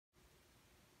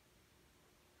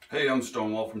Hey, I'm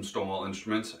Stonewall from Stonewall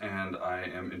Instruments, and I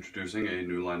am introducing a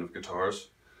new line of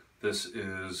guitars. This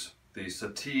is the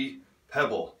Satie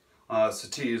Pebble.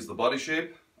 Satie is the body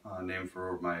shape, named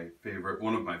for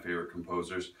one of my favorite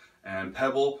composers, and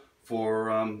Pebble for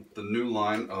the new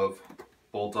line of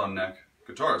bolt-on neck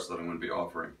guitars that I'm going to be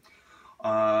offering.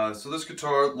 So this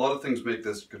guitar, a lot of things make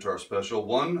this guitar special.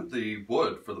 One, the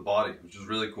wood for the body, which is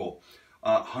really cool.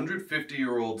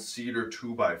 150-year-old cedar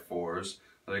 2x4s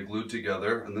that I glued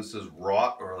together, and this is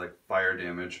rot or like fire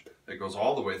damage. It goes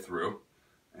all the way through,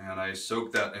 and I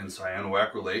soaked that in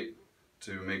cyanoacrylate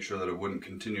to make sure that it wouldn't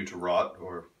continue to rot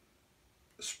or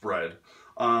spread.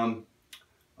 Tongue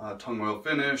oil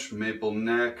finish, maple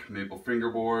neck, maple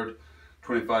fingerboard,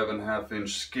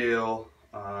 25.5-inch scale,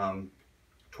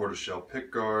 tortoiseshell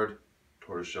pickguard,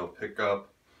 tortoiseshell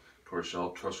pickup,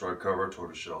 tortoiseshell truss rod cover,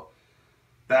 tortoiseshell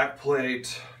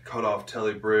backplate, cut off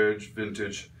Tele bridge,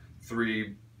 vintage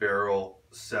 3-barrel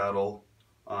saddle,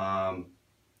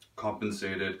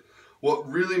 compensated. What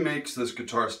really makes this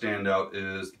guitar stand out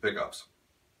is the pickups.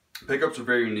 Pickups are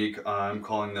very unique. I'm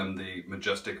calling them the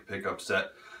Majestic pickup set,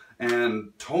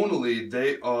 and tonally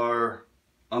they are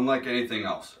unlike anything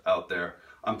else out there.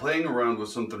 I'm playing around with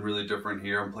something really different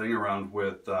here. I'm playing around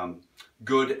with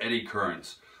good eddy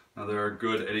currents. Now there are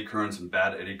good eddy currents and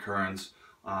bad eddy currents.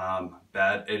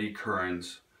 Bad eddy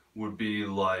currents would be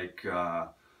like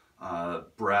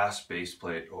brass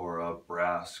baseplate or a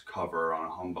brass cover on a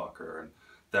humbucker, and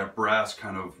that brass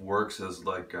kind of works as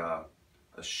like a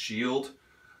shield,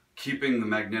 keeping the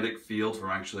magnetic field from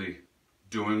actually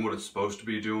doing what it's supposed to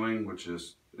be doing, which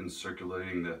is in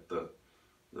circulating the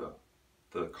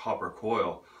copper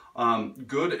coil.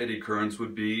 Good eddy currents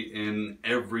would be in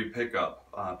every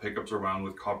pickup. Pickups are wound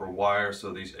with copper wire,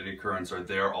 so these eddy currents are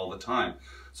there all the time.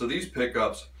 So these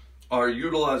pickups are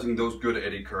utilizing those good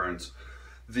eddy currents.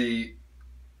 The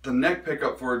neck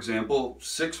pickup, for example,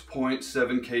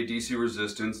 6.7K DC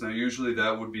resistance. Now usually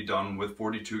that would be done with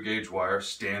 42 gauge wire,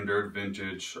 standard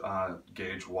vintage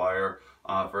gauge wire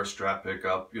for a Strat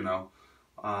pickup, you know.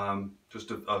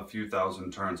 Just a few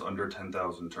thousand turns, under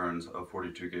 10,000 turns of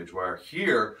 42 gauge wire.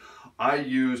 Here, I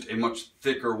used a much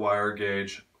thicker wire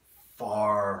gauge,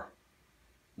 far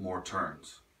more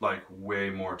turns, like way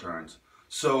more turns.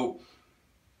 So,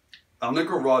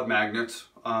 alnico rod magnets,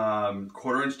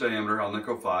 1/4-inch diameter,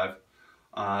 alnico 5,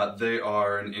 they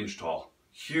are 1 inch tall.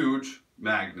 Huge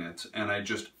magnets, and I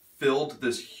just filled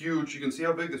this huge, you can see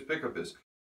how big this pickup is.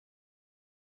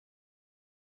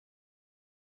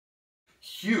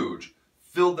 Huge.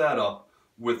 Filled that up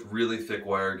with really thick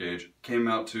wire gauge. Came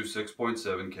out to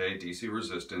 6.7K DC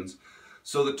resistance.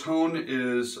 So the tone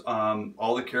is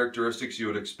all the characteristics you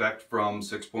would expect from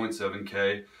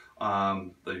 6.7K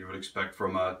that you would expect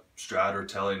from a Strat or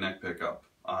Tele neck pickup.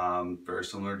 Very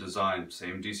similar design,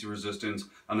 same DC resistance,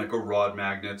 alnico rod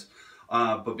magnets.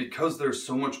 But because there's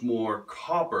so much more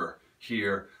copper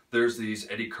here, there's these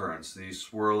eddy currents, these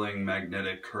swirling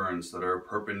magnetic currents that are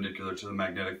perpendicular to the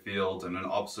magnetic field and an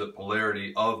opposite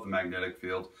polarity of the magnetic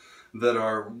field that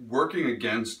are working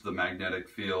against the magnetic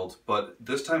field, but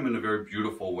this time in a very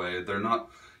beautiful way. They're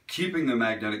not keeping the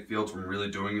magnetic field from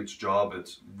really doing its job.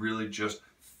 It's really just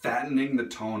fattening the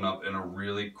tone up in a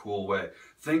really cool way.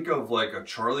 Think of like a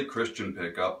Charlie Christian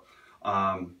pickup,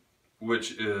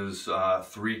 which is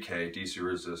 3K DC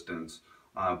resistance.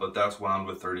 But that's wound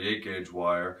with 38 gauge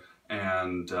wire,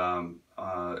 and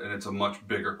it's a much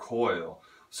bigger coil.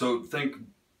 So think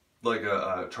like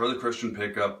a Charlie Christian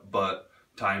pickup, but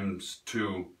times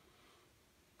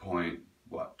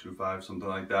 2.25, something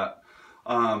like that.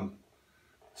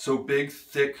 So big,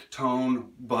 thick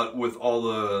tone, but with all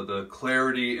the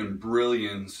clarity and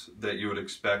brilliance that you would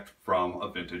expect from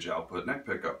a vintage output neck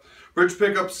pickup. Bridge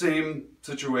pickup, same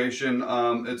situation.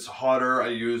 It's hotter. I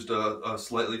used a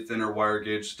slightly thinner wire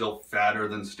gauge, still fatter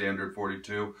than standard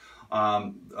 42.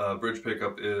 Bridge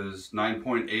pickup is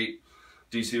 9.8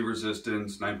 DC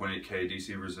resistance, 9.8K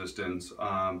DC resistance.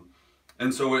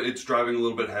 And so it's driving a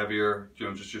little bit heavier, you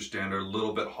know, just your standard, a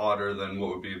little bit hotter than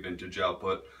what would be a vintage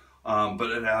output. But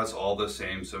it has all the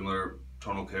same similar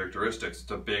tonal characteristics.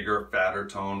 It's a bigger, fatter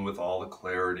tone with all the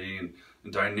clarity and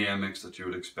dynamics that you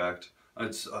would expect.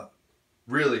 It's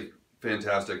really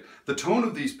fantastic. The tone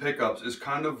of these pickups is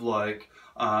kind of like,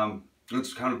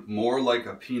 it's kind of more like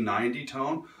a P90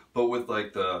 tone, but with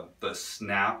like the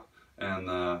snap and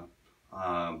the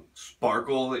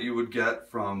sparkle that you would get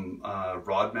from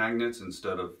rod magnets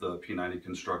instead of the P90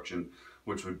 construction,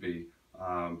 which would be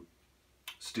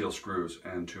steel screws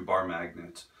and 2-bar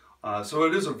magnets. So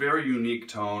it is a very unique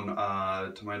tone.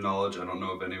 To my knowledge, I don't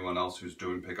know of anyone else who's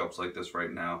doing pickups like this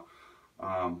right now.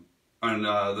 And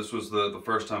this was the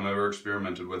first time I ever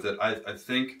experimented with it. I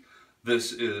think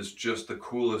this is just the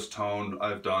coolest tone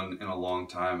I've done in a long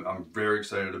time. I'm very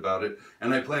excited about it,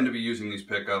 and I plan to be using these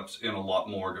pickups in a lot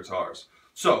more guitars.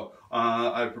 So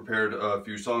I've prepared a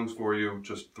few songs for you,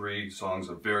 just 3 songs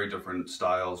of very different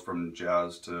styles, from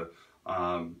jazz to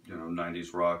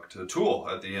 90s rock to Tool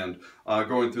at the end,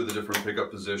 going through the different pickup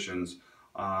positions,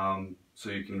 so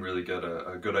you can really get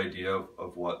a good idea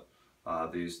of what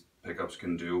these pickups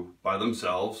can do by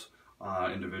themselves,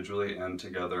 individually and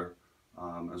together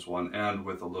as one, and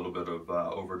with a little bit of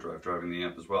overdrive driving the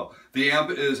amp as well. The amp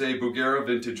is a Bugera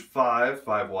Vintage 5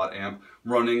 watt amp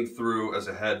running through as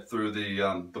a head through the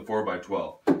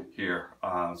 4x12 here.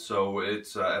 So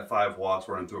it's at 5 watts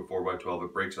running through a 4x12.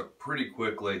 It breaks up pretty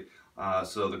quickly,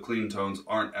 so the clean tones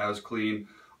aren't as clean,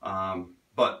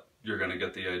 but you're going to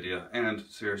get the idea. And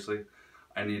seriously,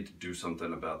 I need to do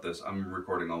something about this. I'm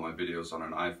recording all my videos on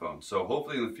an iPhone, so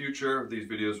hopefully in the future these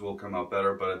videos will come out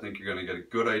better, but I think you're going to get a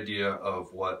good idea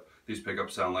of what these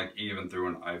pickups sound like even through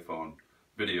an iPhone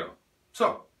video.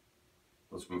 So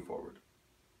let's move forward.